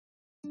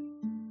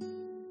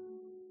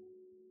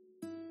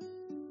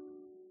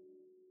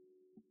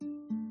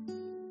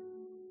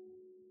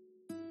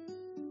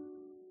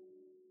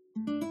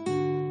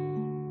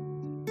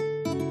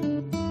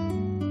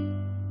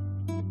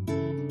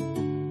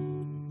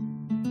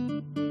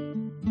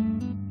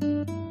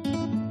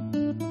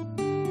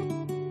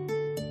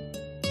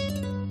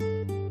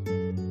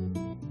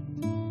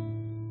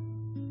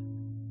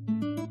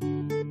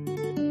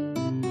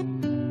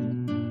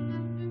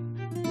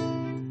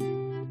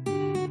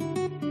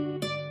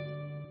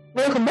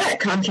Welcome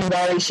back. I'm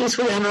Kimberly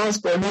Shiswiana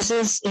Osborne. This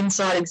is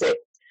Inside Exec.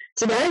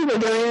 Today we're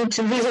going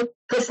to visit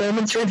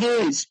performance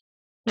reviews.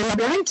 And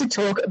we're going to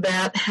talk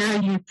about how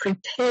you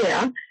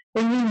prepare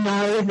when you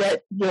know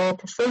that your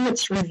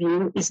performance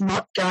review is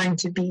not going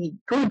to be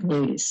good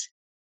news.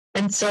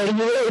 And so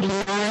you already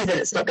know that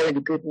it's not going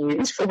to be good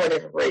news for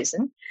whatever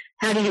reason.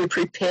 How do you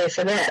prepare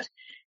for that?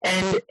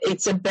 And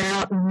it's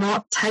about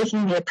not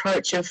taking the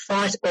approach of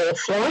fight or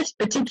flight,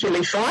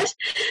 particularly fight.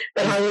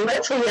 But I will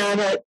let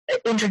Fuliana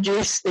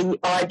introduce the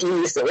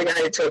ideas that we're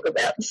going to talk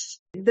about.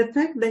 The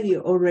fact that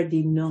you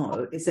already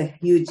know is a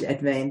huge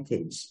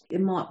advantage.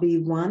 It might be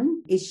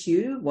one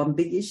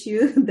big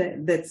issue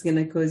that's going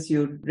to cause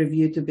your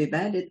review to be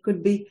bad. It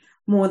could be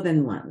more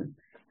than one.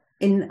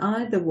 In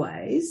either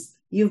ways,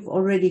 you've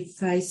already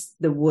faced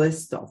the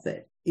worst of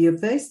it. You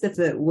faced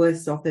the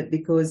worst of it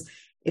because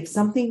if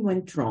something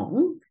went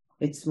wrong,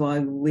 it's why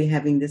we're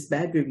having this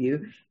bad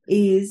review,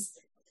 is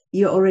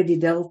you already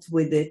dealt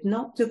with it,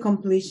 not to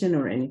completion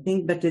or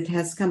anything, but it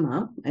has come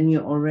up and you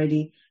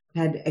already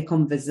had a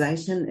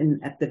conversation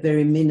at the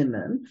very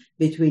minimum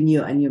between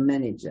you and your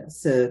manager.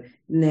 So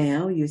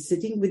now you're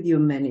sitting with your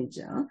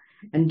manager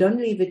and don't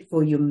leave it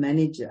for your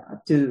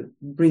manager to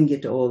bring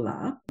it all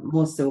up.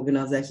 Most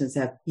organizations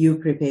have you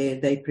prepare,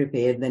 they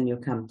prepare, then you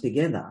come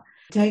together.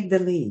 Take the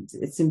lead.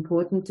 It's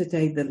important to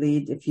take the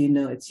lead if you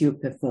know it's your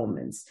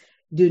performance.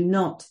 Do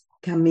not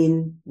come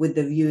in with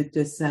the view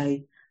to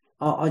say,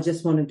 oh, I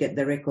just want to get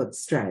the record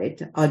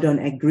straight. I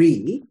don't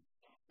agree.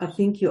 I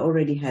think you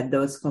already had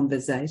those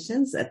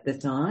conversations at the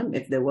time,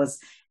 if there was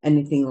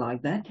anything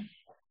like that.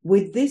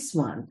 With this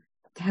one,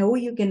 how are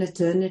you going to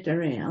turn it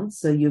around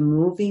so you're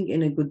moving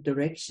in a good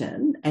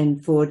direction,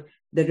 and for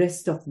the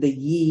rest of the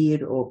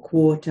year or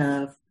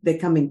quarter, the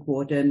coming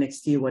quarter,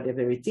 next year,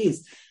 whatever it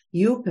is,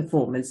 your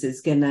performance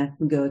is going to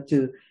go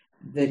to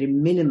the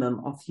minimum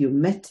of you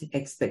met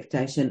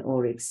expectation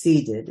or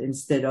exceeded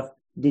instead of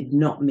did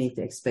not meet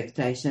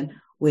expectation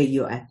where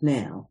you're at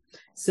now.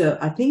 So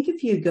I think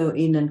if you go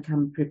in and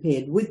come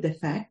prepared with the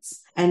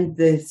facts and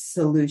the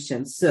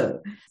solutions.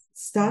 So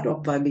start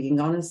off by being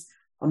honest.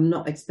 I'm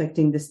not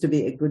expecting this to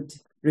be a good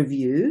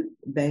review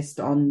based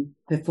on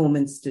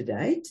performance to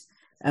date.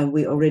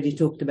 We already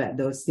talked about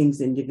those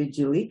things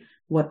individually.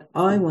 What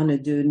I want to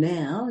do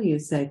now, you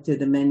say to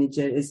the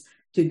manager, is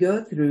to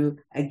go through,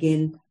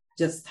 again,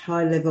 just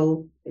high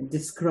level,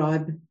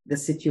 describe the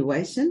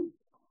situation,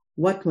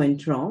 what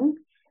went wrong,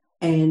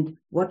 and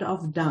what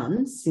I've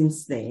done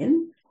since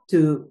then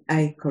to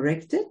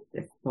correct it,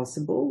 if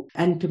possible,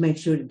 and to make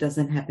sure it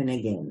doesn't happen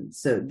again.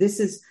 So this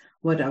is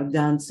what I've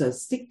done. So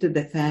stick to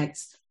the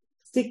facts,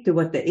 stick to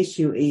what the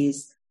issue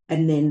is,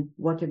 and then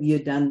what have you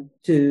done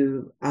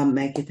to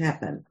make it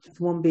happen? It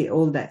won't be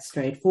all that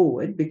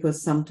straightforward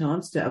because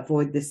sometimes to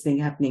avoid this thing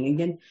happening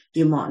again,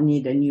 you might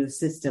need a new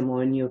system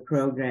or a new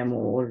program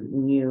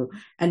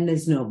and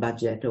there's no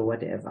budget or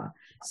whatever.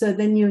 So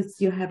then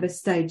you have a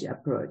stage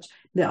approach.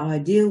 The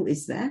ideal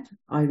is that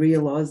I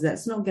realize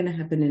that's not going to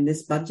happen in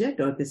this budget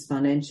or this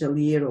financial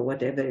year or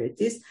whatever it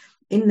is.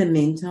 In the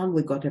meantime,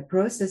 we've got a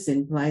process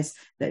in place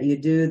that you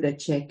do the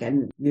check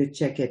and you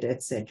check it,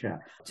 etc.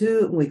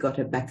 2, we got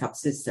a backup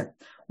system.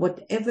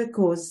 Whatever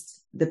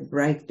caused the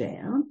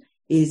breakdown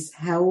is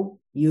how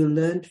you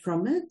learned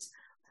from it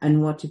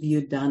and what have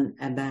you done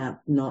about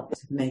not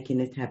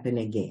making it happen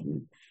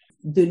again.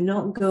 Do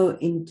not go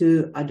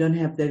into, I don't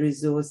have the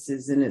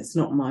resources and it's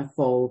not my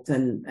fault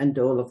and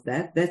all of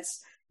that. That's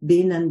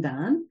been and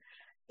done.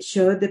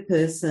 Show the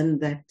person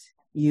that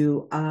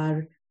you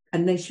are,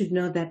 and they should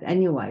know that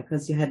anyway,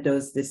 because you had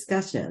those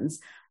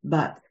discussions,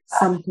 but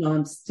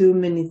sometimes too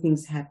many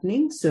things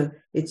happening. So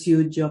it's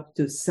your job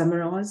to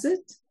summarize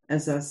it.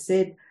 As I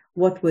said,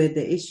 what were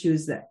the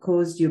issues that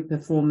caused your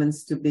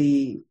performance to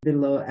be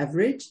below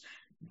average?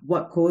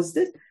 What caused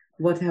it?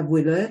 What have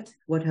we learned?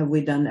 What have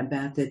we done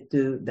about it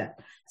to that?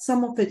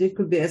 Some of it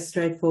could be as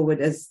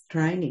straightforward as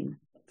training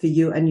for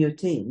you and your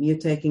team. You're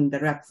taking the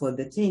rap for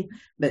the team,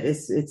 but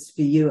it's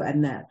for you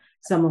and that.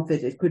 Some of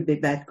it could be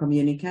bad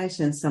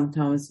communication,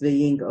 sometimes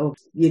being,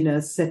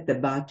 set the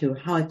bar too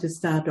high to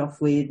start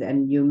off with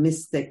and you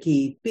missed the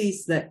key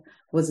piece that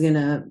was going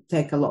to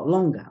take a lot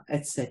longer,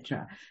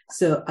 etc.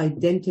 So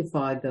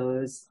identify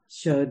those,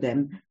 show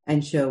them,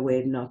 and show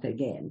where not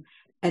again.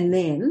 And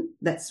then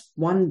that's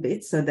one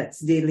bit. So that's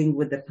dealing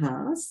with the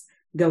past.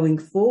 Going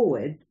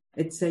forward,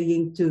 it's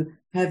saying to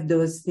have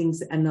those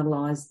things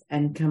analyzed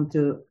and come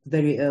to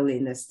very early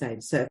in the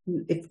stage. So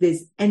if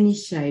there's any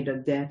shade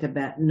of doubt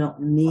about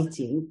not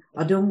meeting,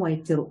 I don't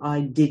wait till I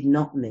did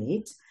not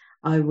meet.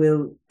 I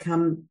will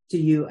come to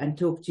you and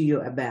talk to you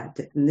about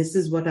it. And this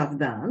is what I've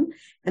done.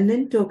 And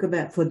then talk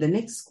about for the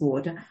next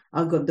quarter,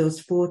 I've got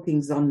those 4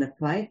 things on the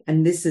plate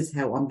and this is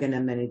how I'm going to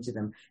manage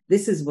them.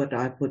 This is what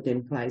I put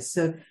in place.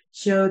 So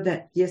show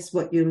that, yes,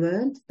 what you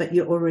learned, but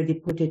you already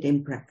put it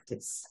in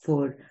practice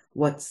for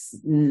what's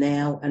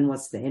now and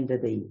what's the end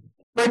of the year.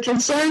 My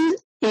concern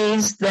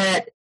is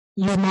that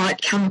you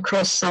might come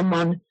across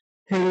someone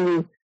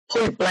who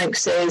point blank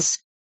says,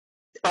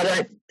 I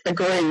don't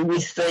agree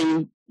with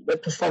the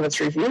performance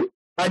review.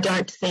 I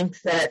don't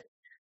think that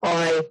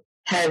I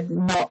have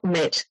not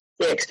met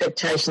the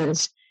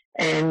expectations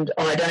and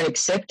I don't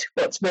accept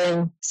what's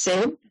being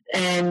said,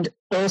 and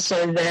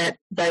also that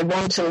they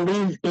want to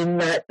live in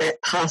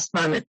that past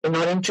moment. They're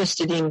not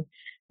interested in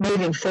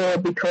moving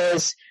forward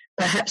because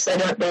perhaps they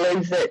don't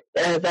believe that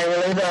they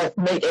will ever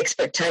meet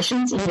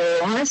expectations in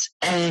their eyes,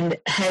 and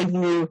how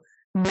you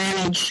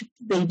manage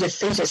the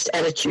defeatist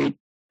attitude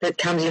that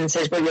comes in and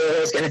says, well, you're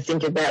always going to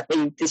think about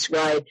me this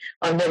way.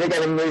 I'm never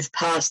going to move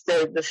past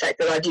the fact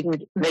that I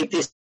didn't meet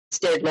this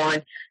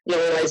deadline. You'll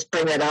always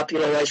bring that up.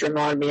 You'll always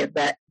remind me of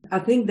that. I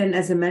think then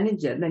as a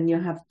manager, then you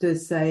have to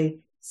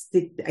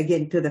stick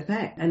again to the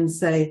fact and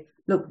say,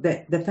 look,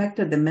 the fact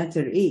of the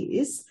matter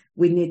is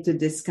we need to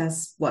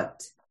discuss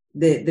what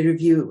the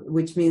review,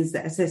 which means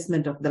the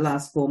assessment of the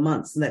last 4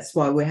 months. And that's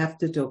why we have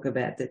to talk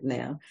about it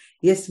now.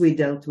 Yes, we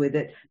dealt with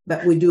it,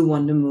 but we do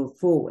want to move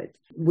forward.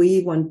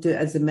 We want to,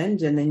 as a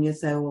manager, and then you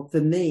say, well,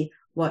 for me,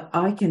 what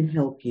I can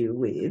help you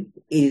with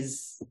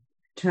is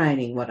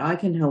training. What I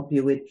can help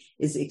you with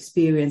is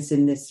experience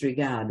in this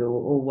regard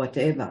or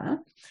whatever.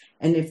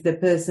 And if the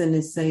person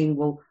is saying,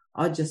 well,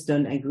 I just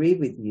don't agree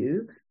with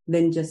you,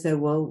 then just say,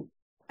 well,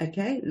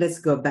 okay, let's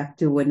go back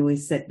to when we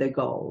set the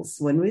goals.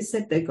 When we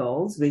set the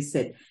goals, we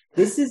said,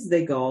 this is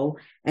the goal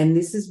and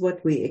this is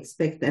what we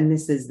expect and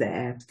this is the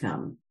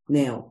outcome.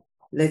 Now,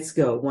 let's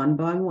go one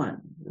by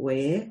one.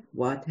 Where,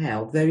 what,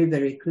 how, very,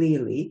 very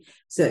clearly.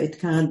 So it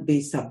can't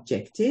be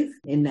subjective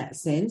in that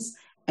sense.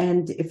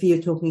 And if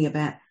you're talking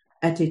about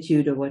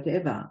attitude or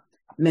whatever,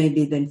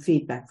 maybe then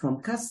feedback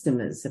from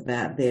customers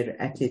about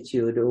their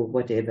attitude or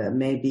whatever,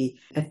 maybe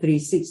a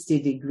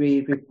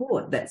 360-degree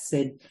report that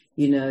said,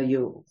 you know,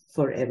 you're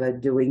forever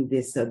doing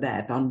this or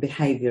that on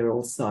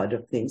behavioral side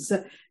of things.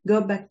 So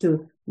go back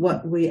to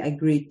what we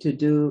agreed to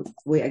do.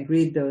 We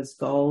agreed those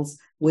goals,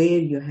 where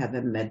you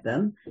haven't met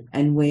them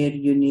and where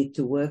you need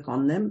to work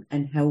on them,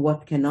 and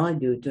what can I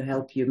do to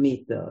help you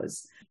meet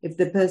those? If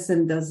the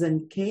person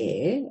doesn't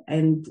care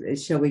and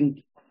is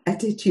showing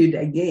attitude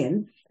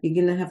again, you're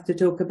going to have to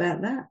talk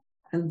about that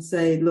and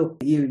say, look,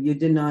 you're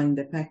denying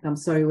the fact. I'm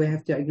sorry, we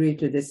have to agree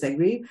to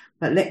disagree,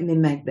 but let me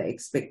make the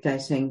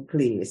expectation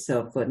clear.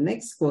 So for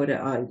next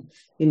quarter,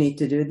 you need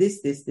to do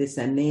this,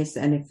 and this.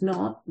 And if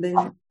not,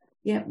 then,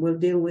 yeah, we'll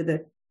deal with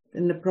it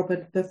in the proper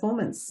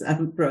performance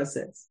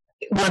process.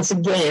 Once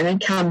again,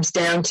 it comes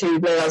down to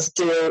let us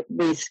deal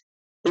with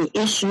the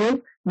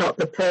issue, not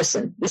the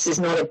person. This is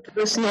not a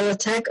personal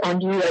attack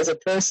on you as a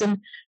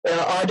person.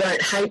 I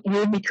don't hate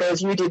you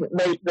because you didn't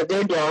meet the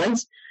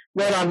deadlines.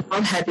 What I'm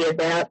unhappy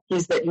about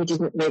is that you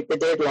didn't meet the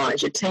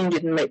deadlines. Your team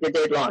didn't meet the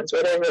deadlines,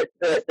 whatever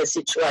the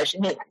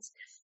situation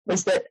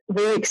is that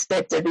we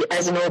expected,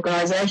 as an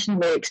organisation,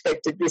 we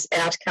expected this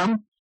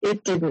outcome.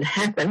 It didn't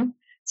happen.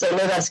 So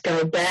let us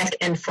go back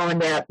and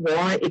find out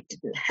why it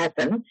didn't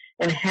happen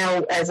and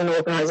how, as an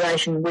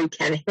organisation, we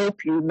can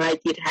help you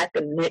make it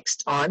happen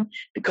next time,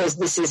 because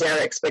this is our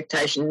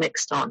expectation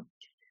next time.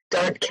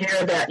 Don't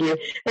care about you.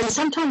 And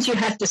sometimes you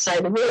have to say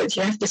the words.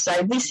 You have to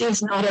say, this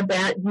is not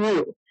about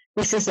you.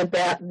 This is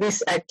about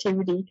this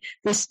activity,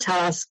 this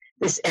task,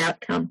 this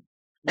outcome.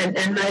 And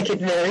make it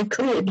very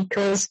clear,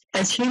 because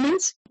as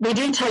humans, we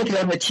do take it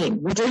on the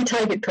chin. We do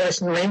take it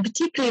personally, and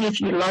particularly if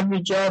you love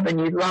your job and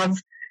you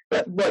love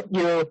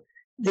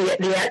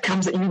the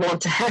outcomes that you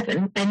want to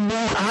happen, and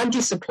you are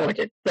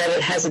disappointed that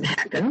it hasn't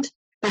happened.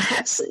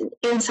 Perhaps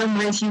in some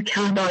ways you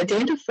can't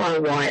identify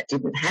why it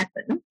didn't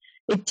happen.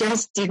 It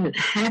just didn't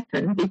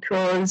happen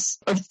because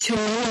of too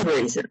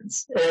many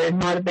reasons. It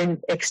might have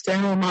been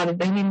external, might have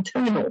been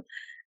internal,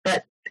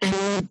 and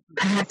you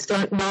perhaps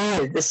don't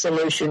know the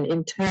solution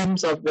in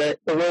terms of the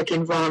work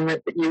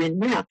environment that you're in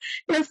now.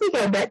 You know, if we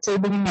go back to the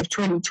beginning of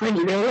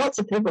 2020, there were lots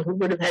of people who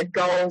would have had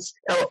goals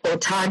or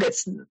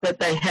targets that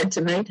they had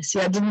to meet. See,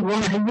 I didn't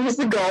want to use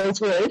the goals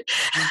word.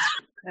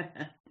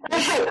 They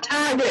had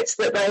targets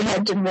that they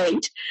had to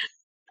meet.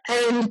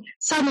 And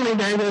suddenly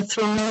they were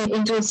thrown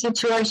into a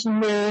situation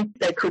where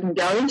they couldn't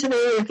go into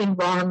their work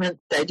environment.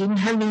 They didn't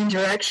have the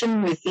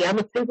interaction with the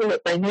other people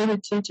that they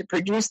needed to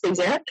produce these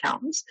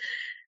outcomes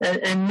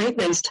and meet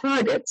these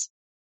targets.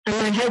 And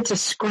they had to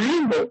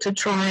scramble to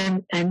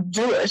try and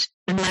do it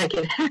and make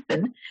it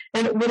happen.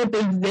 And it would have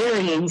been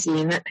very easy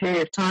in that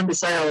period of time to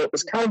say, oh, it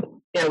was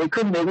COVID. You know, we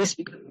couldn't do this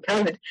because of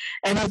COVID.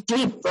 And it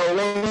did for a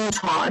long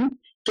time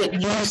get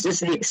used as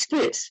the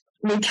excuse.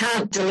 We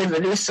can't deliver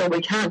this or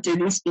we can't do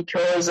this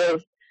because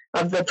of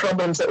the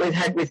problems that we've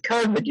had with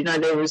COVID. You know,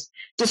 there was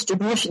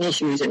distribution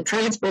issues and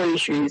transport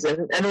issues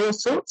and all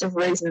sorts of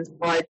reasons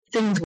why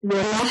things were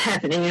not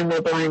happening and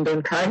were blamed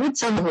on COVID.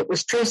 Some of it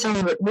was true, some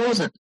of it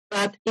wasn't.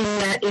 But in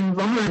that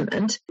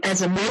environment,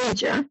 as a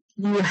manager,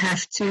 you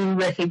have to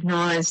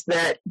recognise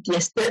that,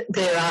 yes, that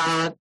there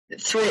are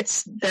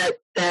threats that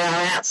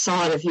are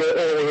outside of your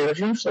area of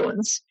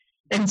influence.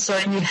 And so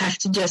you have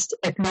to just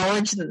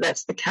acknowledge that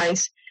that's the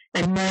case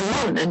and move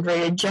on and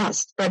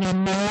readjust. But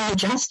in the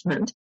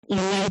adjustment, you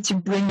need to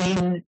bring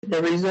in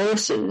the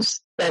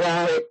resources that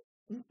are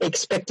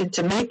expected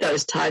to meet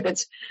those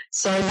targets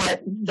so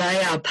that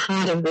they are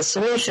part of the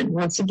solution.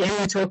 Once again,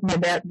 we're talking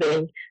about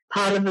being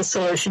part of the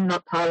solution,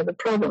 not part of the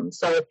problem.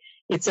 So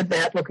it's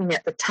about looking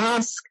at the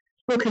task,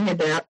 looking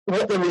about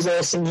what the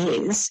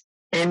resourcing is,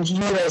 and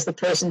you as the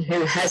person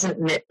who hasn't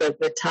met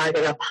the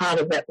target are part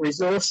of that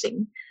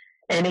resourcing,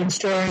 and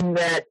ensuring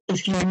that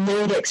if you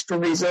need extra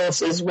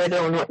resources, whether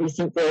or not you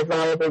think they're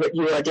available, that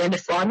you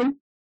identify them.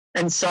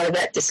 And so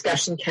that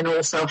discussion can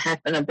also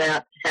happen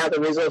about how the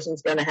resourcing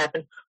is going to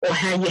happen, or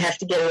how you have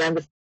to get around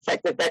the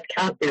fact that that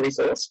can't be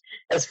resourced,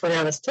 as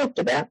Fiona talked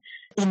about.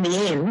 In the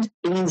end,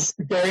 it is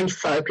very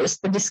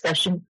focused, the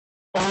discussion,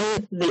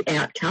 on the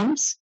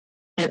outcomes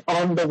and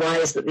on the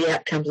ways that the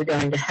outcomes are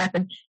going to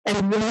happen,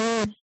 and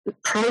when the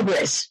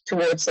progress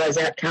towards those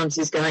outcomes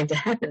is going to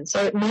happen.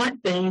 So it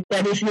might be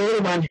that if you're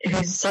the one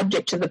who's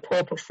subject to the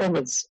poor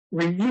performance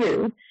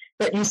review,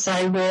 that you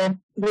say, well,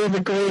 we've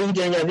agreed,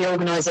 the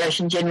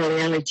organisation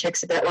generally only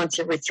checks about once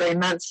every 3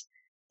 months.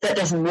 That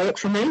doesn't work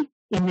for me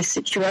in this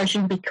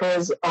situation,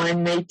 because I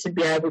need to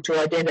be able to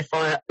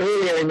identify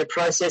earlier in the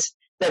process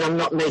that I'm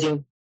not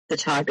meeting the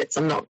targets.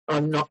 I'm not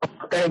going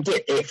to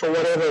get there for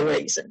whatever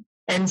reason,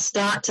 and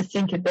start to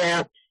think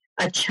about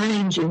a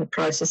change in the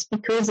process,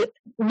 because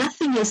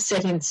nothing is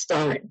set in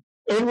stone.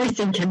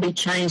 Everything can be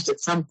changed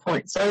at some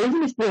point. So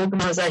even if the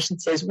organisation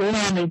says we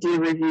only do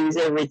reviews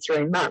every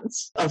 3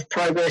 months of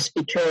progress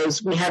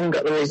because we haven't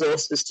got the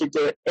resources to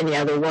do it any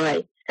other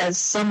way, as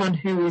someone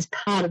who is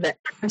part of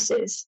that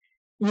process,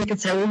 you can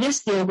say, well, yes,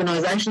 the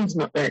organisation's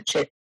not going to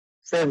check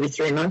for every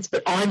 3 months,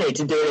 but I need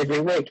to do it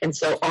every week. And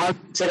so I've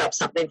set up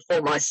something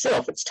for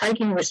myself. It's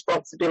taking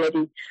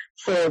responsibility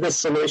for the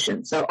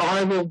solution. So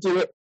I will do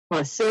it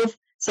myself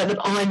so that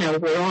I know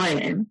where I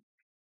am,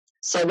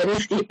 so that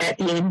if at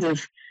the end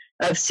of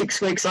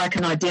 6 weeks I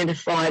can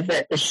identify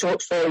that the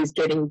shortfall is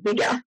getting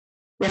bigger,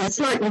 then it's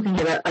like looking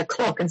at a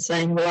clock and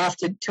saying, well,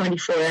 after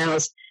 24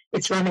 hours,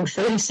 it's running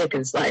 30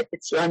 seconds late,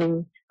 it's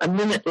running a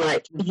minute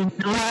late. You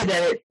know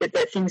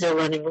that things are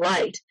running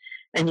late,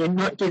 and you're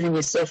not giving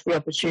yourself the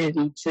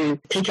opportunity to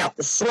pick up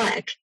the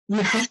slack.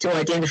 You have to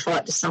identify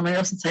it to someone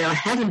else and say, I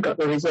haven't got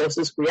the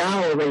resources, we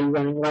are already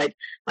running late.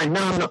 I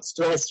know I'm not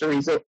supposed to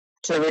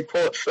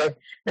report for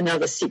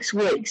another 6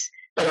 weeks,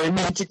 but I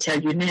need to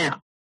tell you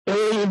now.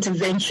 Early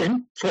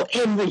intervention for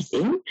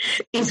everything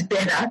is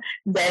better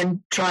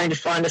than trying to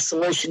find a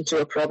solution to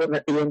a problem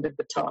at the end of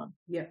the time.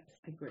 Yeah,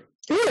 I agree.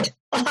 Good.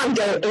 I'm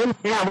going to end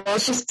now while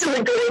she's still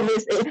agreeing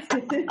with me.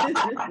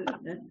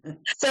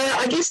 So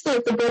I guess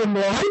the bottom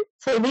line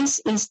for this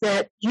is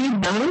that you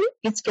know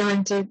it's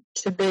going to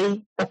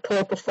be a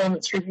poor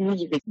performance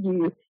review.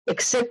 You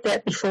accept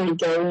that before you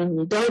go in.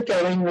 You don't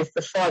go in with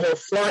the fight or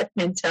flight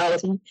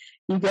mentality.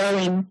 You go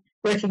in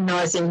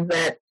recognising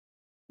that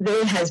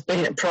there has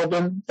been a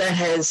problem that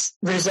has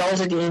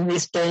resulted in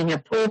this being a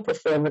poor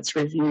performance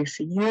review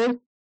for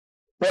you.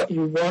 What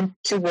you want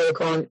to work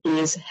on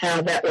is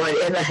how that won't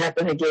ever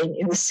happen again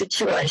in this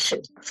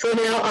situation. For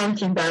now, I'm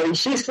Kim Bailey.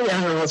 She's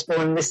Fiona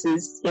Osborne. This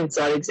is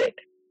Inside Exec.